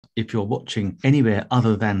if you're watching anywhere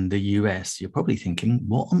other than the US, you're probably thinking,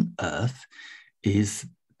 what on earth is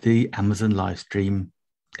the Amazon live stream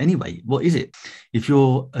anyway? What is it? If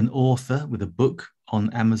you're an author with a book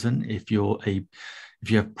on Amazon, if you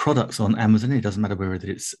have products on Amazon, it doesn't matter whether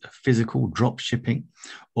it's physical drop shipping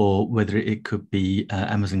or whether it could be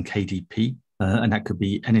Amazon KDP, and that could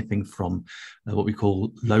be anything from what we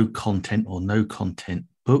call low content or no content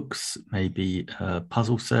books, maybe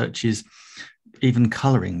puzzle searches, even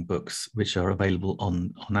coloring books, which are available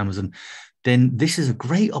on Amazon. Then this is a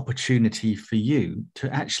great opportunity for you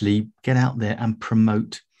to actually get out there and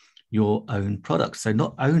promote your own products. So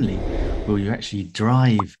not only will you actually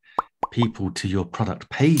drive people to your product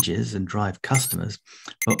pages and drive customers,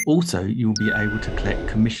 but also you'll be able to collect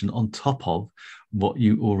commission on top of what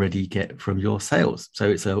you already get from your sales. So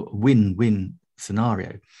it's a win-win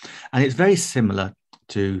scenario. And it's very similar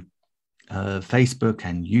to Facebook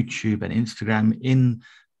and YouTube and Instagram in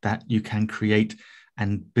that you can create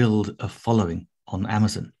and build a following on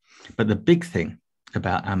Amazon. But the big thing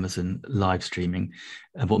about Amazon live streaming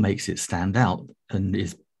and what makes it stand out and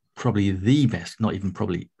is probably the best, not even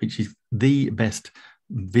probably, which is the best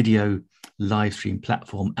video live stream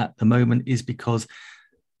platform at the moment, is because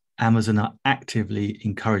Amazon are actively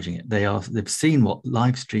encouraging it. They've seen what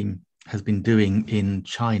live stream has been doing in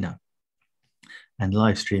China, and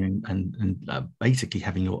live streaming and basically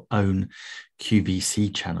having your own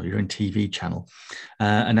QVC channel, your own TV channel.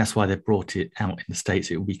 And that's why they've brought it out in the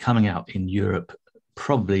States. It will be coming out in Europe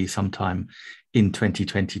probably sometime in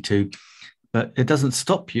 2022. But it doesn't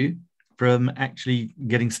stop you from actually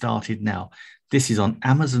getting started now. This is on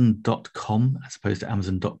Amazon.com as opposed to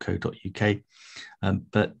Amazon.co.uk.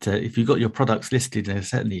 But if you've got your products listed, and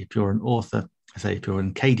certainly if you're an author, say if you're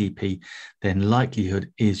in KDP, then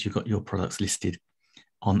likelihood is you've got your products listed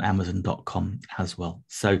on Amazon.com as well.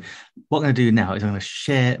 So what I'm going to do now is I'm going to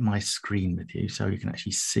share my screen with you so you can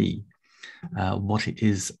actually see what it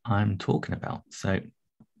is I'm talking about. So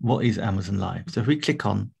what is Amazon Live? So if we click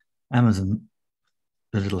on Amazon,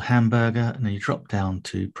 the little hamburger, and then you drop down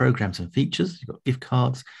to programs and features, you've got gift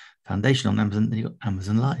cards, foundation on Amazon, then you've got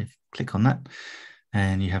Amazon Live. Click on that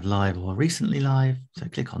and you have live or recently live. So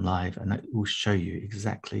click on live and that will show you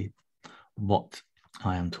exactly what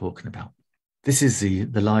I am talking about. This is the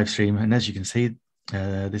live stream. And as you can see,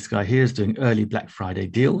 this guy here is doing early Black Friday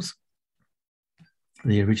deals,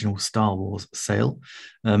 the original Star Wars sale,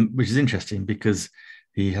 which is interesting because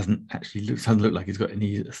he doesn't look like he's got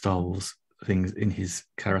any Star Wars things in his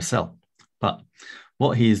carousel. But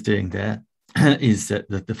what he is doing there is that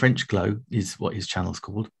the French Glow is what his channel's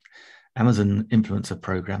called, Amazon Influencer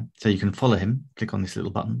Program. So you can follow him, click on this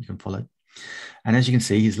little button, you can follow. And as you can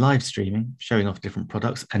see, he's live streaming, showing off different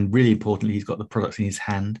products. And really importantly, he's got the products in his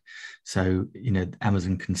hand. So,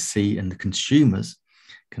 Amazon can see and the consumers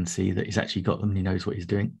can see that he's actually got them and he knows what he's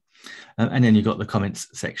doing. And then you've got the comments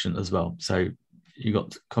section as well. So you've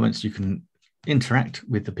got comments, you can interact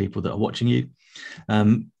with the people that are watching you.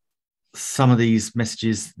 Some of these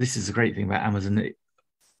messages, this is a great thing about Amazon, it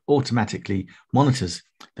automatically monitors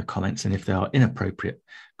the comments. And if there are inappropriate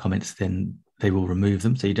comments, then they will remove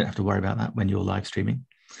them. So you don't have to worry about that when you're live streaming.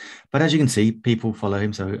 But as you can see, people follow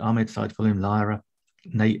him. So Ahmed decided to follow him, Lyra,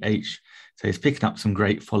 Nate H. So he's picking up some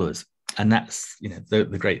great followers. And that's,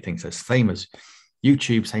 the great thing. So same as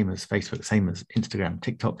YouTube, same as Facebook, same as Instagram,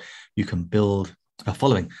 TikTok, you can build a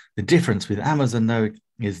following. The difference with Amazon, though,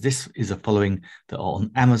 is this is a following that are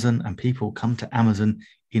on Amazon and people come to Amazon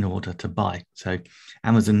in order to buy. So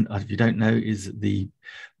Amazon, if you don't know, is the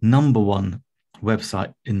 #1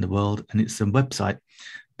 website in the world. And it's a website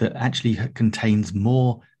that actually contains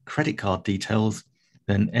more credit card details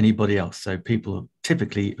than anybody else. So people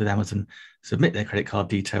typically with Amazon submit their credit card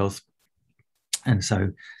details. And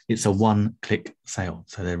so it's a one-click sale.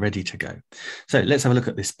 So they're ready to go. So let's have a look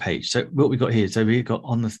at this page. So what we've got here, so we've got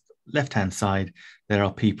on the left-hand side, there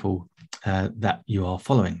are people that you are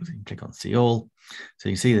following. So you can click on see all. So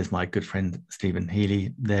you can see there's my good friend, Stephen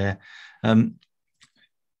Healy there. And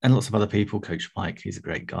lots of other people, Coach Mike, he's a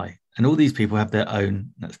great guy. And all these people have their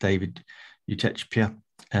own, that's David Utechpia,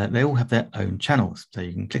 they all have their own channels. So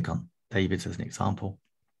you can click on David's as an example.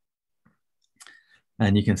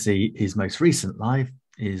 And you can see his most recent live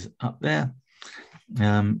is up there.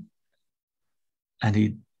 And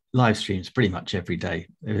he live streams pretty much every day.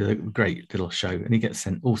 It's a great little show. And he gets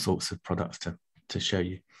sent all sorts of products to show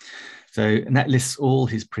you. So, and that lists all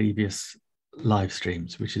his previous live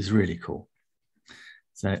streams, which is really cool.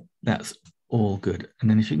 So that's all good. And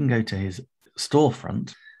then if you can go to his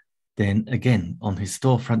storefront, then again, on his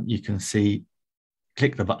storefront, you can see,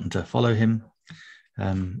 click the button to follow him.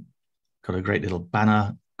 Got a great little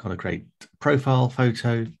banner, got a great profile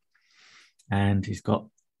photo, And he's got,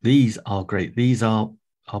 these are great. These are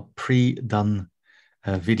pre-done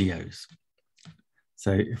videos.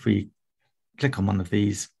 So if we click on one of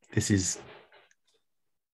these, this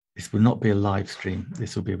will not be a live stream.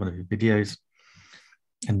 This will be one of his videos.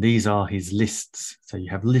 And these are his lists. So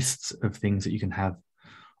you have lists of things that you can have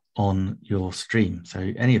on your stream.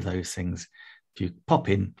 So any of those things, if you pop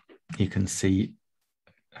in, you can see,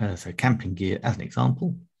 so camping gear as an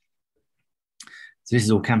example. So this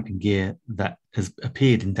is all camping gear that has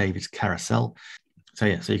appeared in David's carousel. So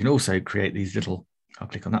yeah, so you can also create these little, I'll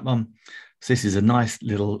click on that one. So this is a nice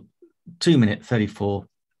little 2-minute 34,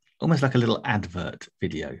 almost like a little advert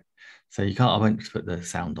video. So you can't, I won't put the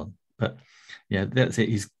sound on, but yeah, that's it.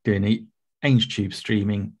 He's doing AimsTube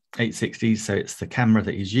streaming 860. So it's the camera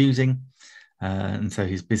that he's using. And so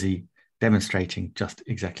he's busy demonstrating just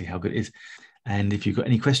exactly how good it is. And if you've got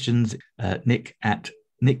any questions,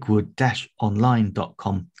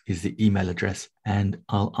 nick@nickwood-online.com is the email address, and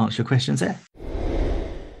I'll answer your questions there.